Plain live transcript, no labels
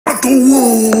not.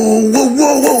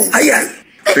 Whoa.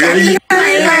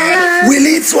 Will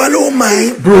it swallow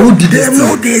mine? Bro, who did this? Them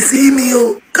know they see me,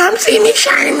 oh. Come see me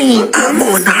shining. I'm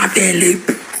on that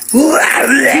lip.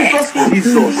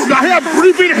 Jesus. Your hair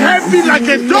breathing heavy like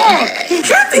a dog.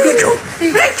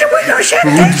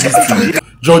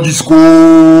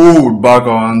 GEORGEISCOLD back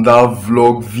on that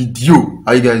vlog video.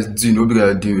 How you guys doing? Hope you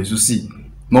guys are doing. So see,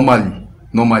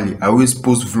 normally I always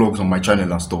post vlogs on my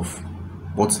channel and stuff,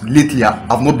 but lately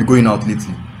I've not been going out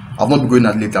lately. I've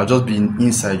just been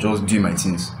inside, just doing my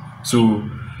things. So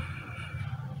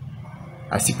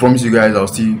I still promise you guys I'll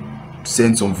still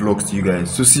send some vlogs to you guys.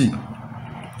 So see,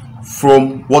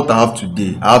 from what I have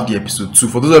today, I have the episode 2.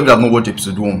 For those of you that have not watched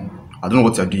episode 1, I don't know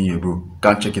what you're doing here, bro.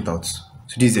 Can't check it out.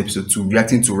 So this is episode 2,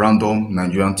 reacting to random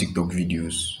Nigerian TikTok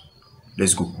videos.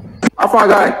 Let's go. How far,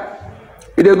 guy?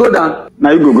 You dey go down?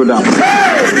 Now you go down.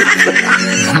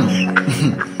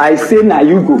 I say now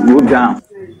you go down.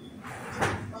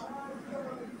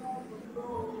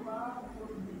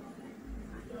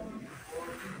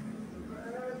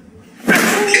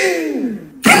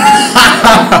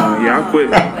 Yeah, I quit.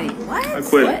 Wait, what? I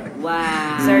quit. What?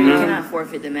 Wow. Sir, you cannot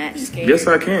forfeit the match. Yes,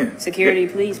 I can. Security,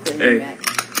 please put me back.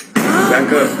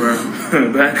 Back up, bro.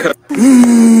 Back up.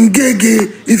 Gege,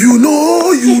 if you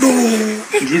know, you know.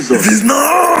 Jesus. If it's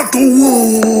not,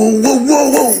 whoa.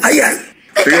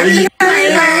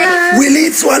 Will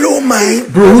it swallow mine?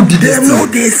 Bro, who did this? Them know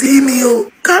they see me,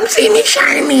 oh. Come see me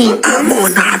shining. I'm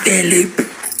on that lip.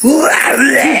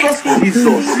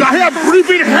 Jesus. Your hair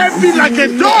breathing heavy like a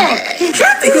dog.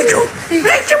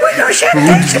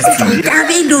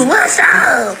 What's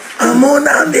up? I'm on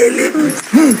that lip.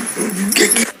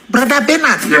 Brother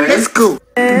Bernard, let's go.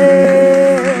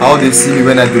 How they see me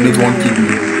when I donate 1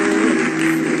 kidney?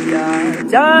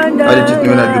 How they treat me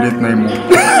when I donate 9 more?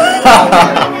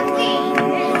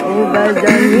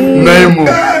 9 more.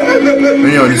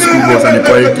 When you're on the school bus and the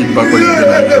quiet kid back on the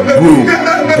bro.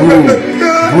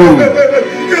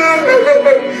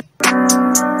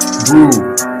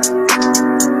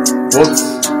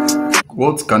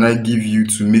 What can I give you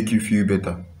to make you feel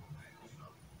better?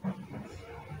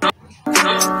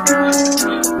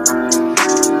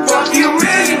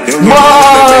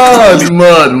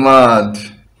 Mad.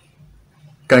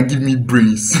 Can give me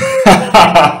brains.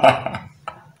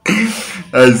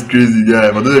 That is crazy,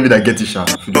 guy. But don't that get it sharp.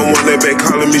 Don't want that back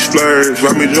calling me splurge.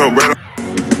 Let me jump right.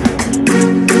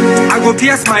 I go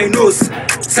pierce my nose.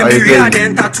 Semi-real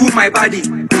then tattoo my body.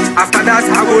 After that,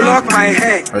 I go lock my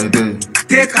hair.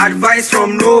 Take advice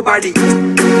from nobody.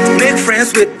 Make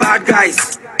friends with bad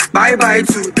guys. Bye-bye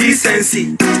to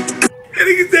decency.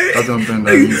 That's what I'm saying.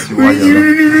 That means you are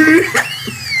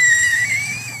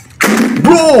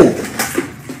bro!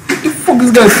 What the fuck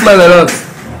is guys fly like that?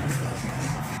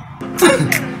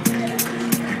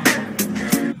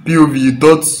 POV, you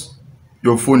thought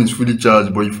your phone is fully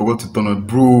charged, but you forgot to turn on.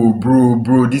 Bro,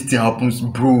 this thing happens,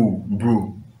 bro.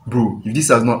 If this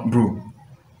has not, bro,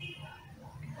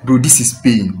 this is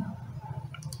pain.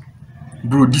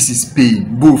 Bro, this is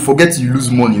pain. Bro, forget you lose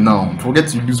money now.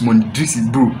 This is,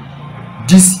 bro.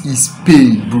 This is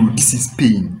pain, bro. This is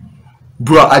pain.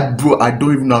 Bro, I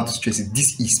don't even know how to stress it.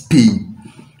 This is pain.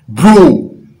 Bro.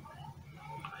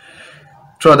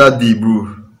 Try that day,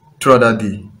 bro.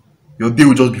 Your day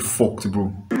will just be fucked,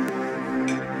 bro.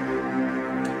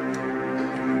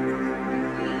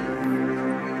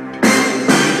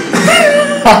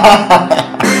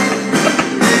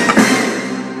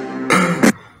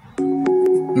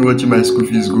 I'm watching my school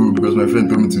fees go because my friend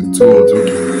told me to do 2 hours.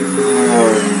 Okay.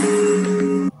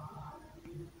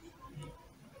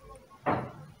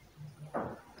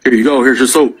 Here you go. Here's your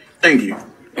soap. Thank you.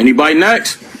 Anybody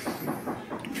next?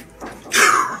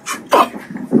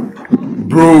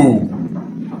 Bro.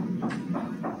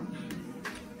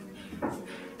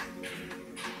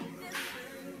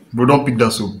 Bro, don't pick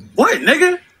that soap. What,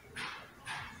 nigga?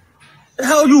 The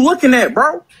hell you looking at,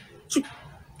 bro?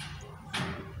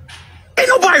 Ain't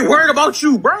nobody worried about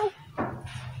you, bro.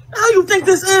 How you think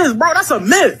this is, bro? That's a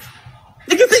myth.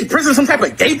 Nigga, you think prison's some type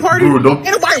of gay party? Bro, don't...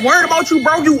 Ain't nobody worried about you,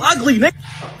 bro. You ugly, nigga.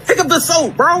 Pick up the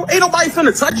soap, bro. Ain't nobody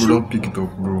finna touch you. Don't pick it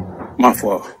up, bro. My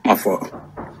fault.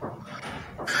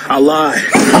 I lied.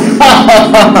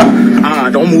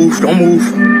 Don't move. Don't move.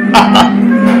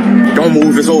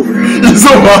 It's over. It's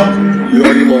over. You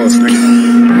already lost, nigga.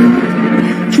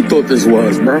 What you thought this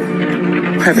was, bro?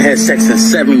 I haven't had sex in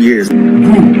 7 years.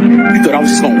 You thought I was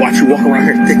just gonna watch you walk around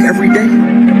here thick every day?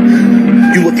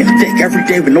 You looking thick every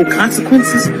day with no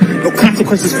consequences? No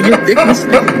consequences for your thickness,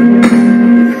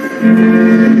 nigga.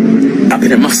 I've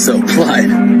been in my cell,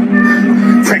 Clyde,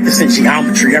 practicing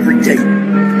geometry every day.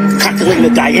 calculating the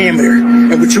diameter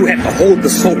and which you had to hold the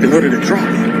soap in order to drop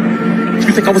it.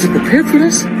 You think I wasn't prepared for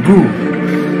this? Bro.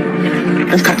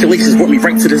 Those calculations brought me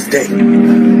right to this day.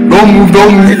 Don't move.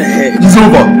 In the head. It's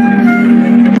over.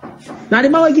 Now the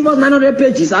man will give us 900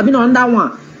 pages. I've been on that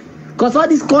one. Because all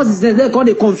these courses they call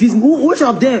they confuse me. Which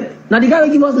of them? Now the guy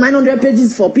will give us 900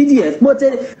 pages for PDF. But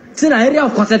say the area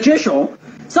of concentration.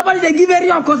 Somebody they give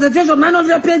area of concentration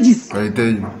 900 pages. I tell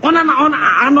you. On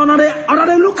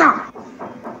another looker.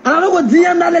 And I don't go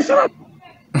DM that lecture.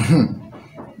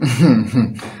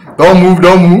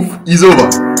 Don't move. It's over.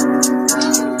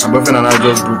 My boyfriend and I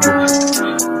just broke up.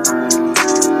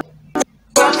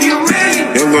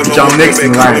 I'm next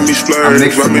in line.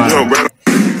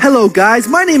 Hello guys,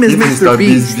 my name is Mr.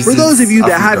 Beast. For those of you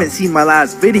that haven't seen my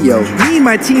last video, me and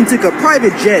my team took a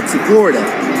private jet to Florida,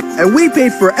 and we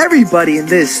paid for everybody in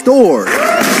this store.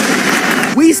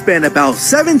 We spent about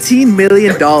 $17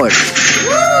 million.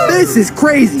 This is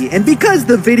crazy, and because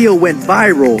the video went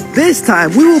viral, this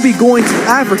time we will be going to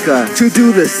Africa to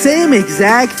do the same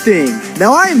exact thing.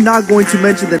 Now I am not going to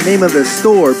mention the name of the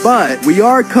store, but we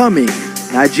are coming.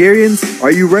 Nigerians,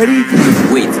 are you ready?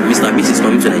 Wait, Mr. Beast is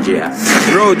coming to Nigeria.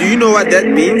 Bro, do you know what that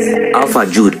means? Alpha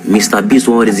Jude, Mr. Beast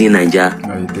what is in Nigeria.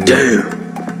 Damn,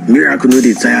 miracle no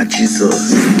dey tire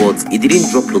Jesus. But it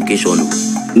didn't drop location.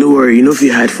 No worry, you know if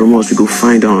you hide from us, we go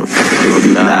find out.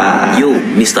 Yo,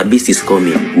 Mr. Beast is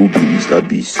coming. Who be Mr.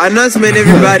 Beast? Announcement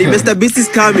everybody, Mr. Beast is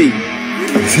coming.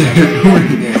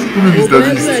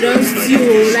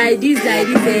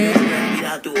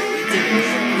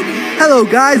 Hello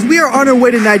guys, we are on our way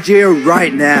to Nigeria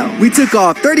right now. We took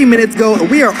off 30 minutes ago and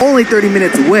we are only 30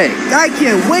 minutes away. I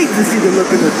can't wait to see the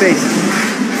look on their faces.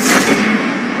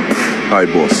 Hi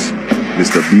boss,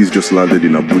 Mr. Beast just landed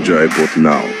in Abuja airport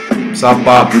now.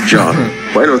 Sapa. Abuja?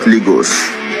 Why not Lagos?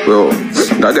 Well,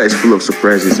 that guy is full of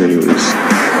surprises anyways.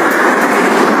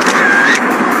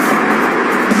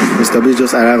 Mr. Beast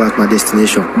just arrived at my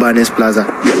destination, Barnes Plaza.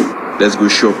 Let's go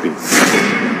shopping.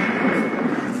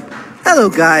 Hello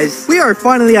guys, we are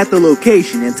finally at the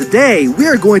location and today we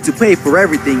are going to pay for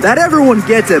everything that everyone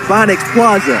gets at Barnes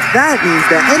Plaza. That means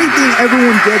that anything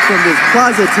everyone gets from this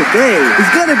plaza today is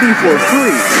gonna be for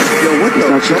free. Yo, what the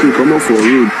fuck? Chicken come up for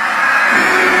road.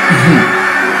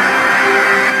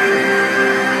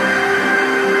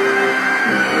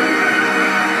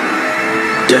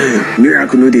 Damn,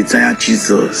 miracle no dey tire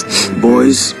Jesus.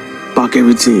 Boys, pack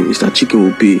everything. Mr. Chicken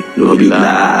will pay. No be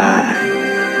lie.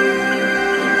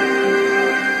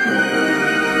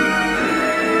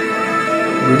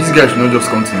 Bro, this guy should not just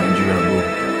come to Nigeria, bro.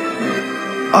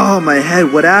 Oh my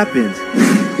head, what happened?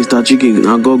 Mr. Chicken,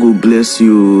 now God will bless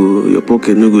you. Your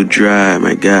pocket no go dry,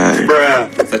 my guy.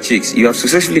 Mr. Chicks, you have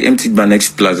successfully emptied Barnes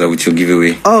Plaza with your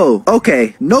giveaway. Oh,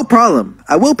 okay, no problem.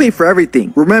 I will pay for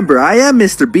everything. Remember, I am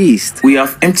Mr. Beast. We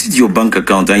have emptied your bank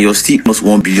account and you're still almost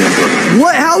 $1 billion.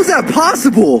 What? How is that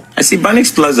possible? I say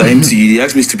Barnes Plaza empty. They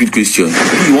asked me stupid question.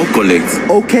 You won't collect.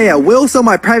 Okay, I will sell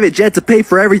my private jet to pay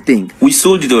for everything. We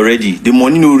sold it already. The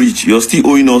money no reach. You're still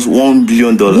owing us $1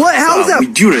 billion. What? How is that?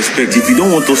 With due respect, if you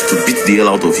don't want us to beat the hell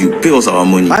out of you, pay us our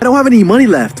money. I don't have any money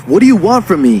left. What do you want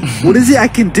from me? What is it I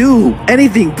can do?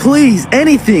 Anything, please.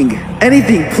 Anything.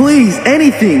 Anything, please.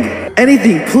 Anything.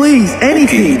 Anything, please.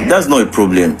 Anything. Okay, that's not a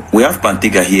problem. We have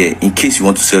Pantega here in case you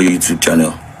want to sell your YouTube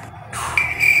channel.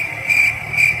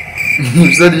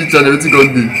 You said YouTube channel, what's it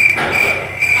gonna be?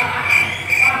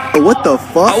 What the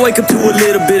fuck? I wake up to a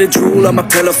little bit of drool on my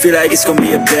pillow, feel like it's gonna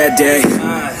be a bad day.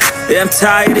 Yeah, I'm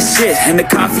tired of shit, and the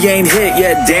coffee ain't hit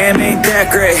yet. Damn, ain't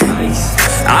that great.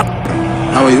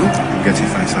 How are you? Getting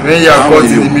fine, sir. When you are caught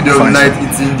in the middle of the night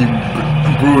eating the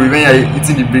bro, when you are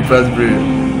eating the breakfast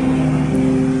bread.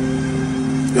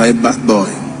 You are a bad boy.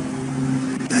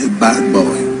 You are a bad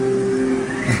boy.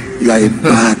 You are a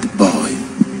bad boy.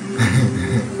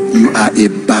 You are a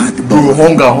bad boy.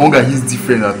 Bro, hunger is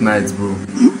different at night, bro.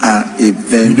 You are a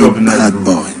very bad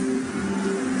boy.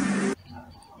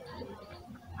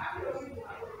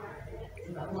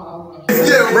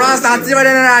 Bro, start to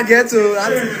I get to.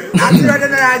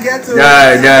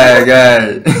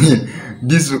 Guy.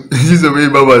 This is the way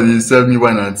Baba they serve me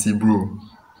wine and tea, bro.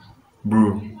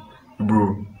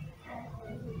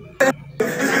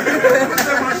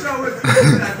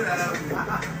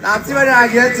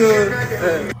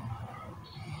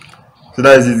 So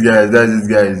that is it,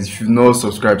 guys. If you not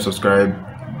subscribe.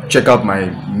 Check out my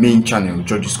main channel,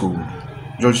 GEORGEISCOLD.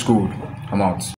 I'm out.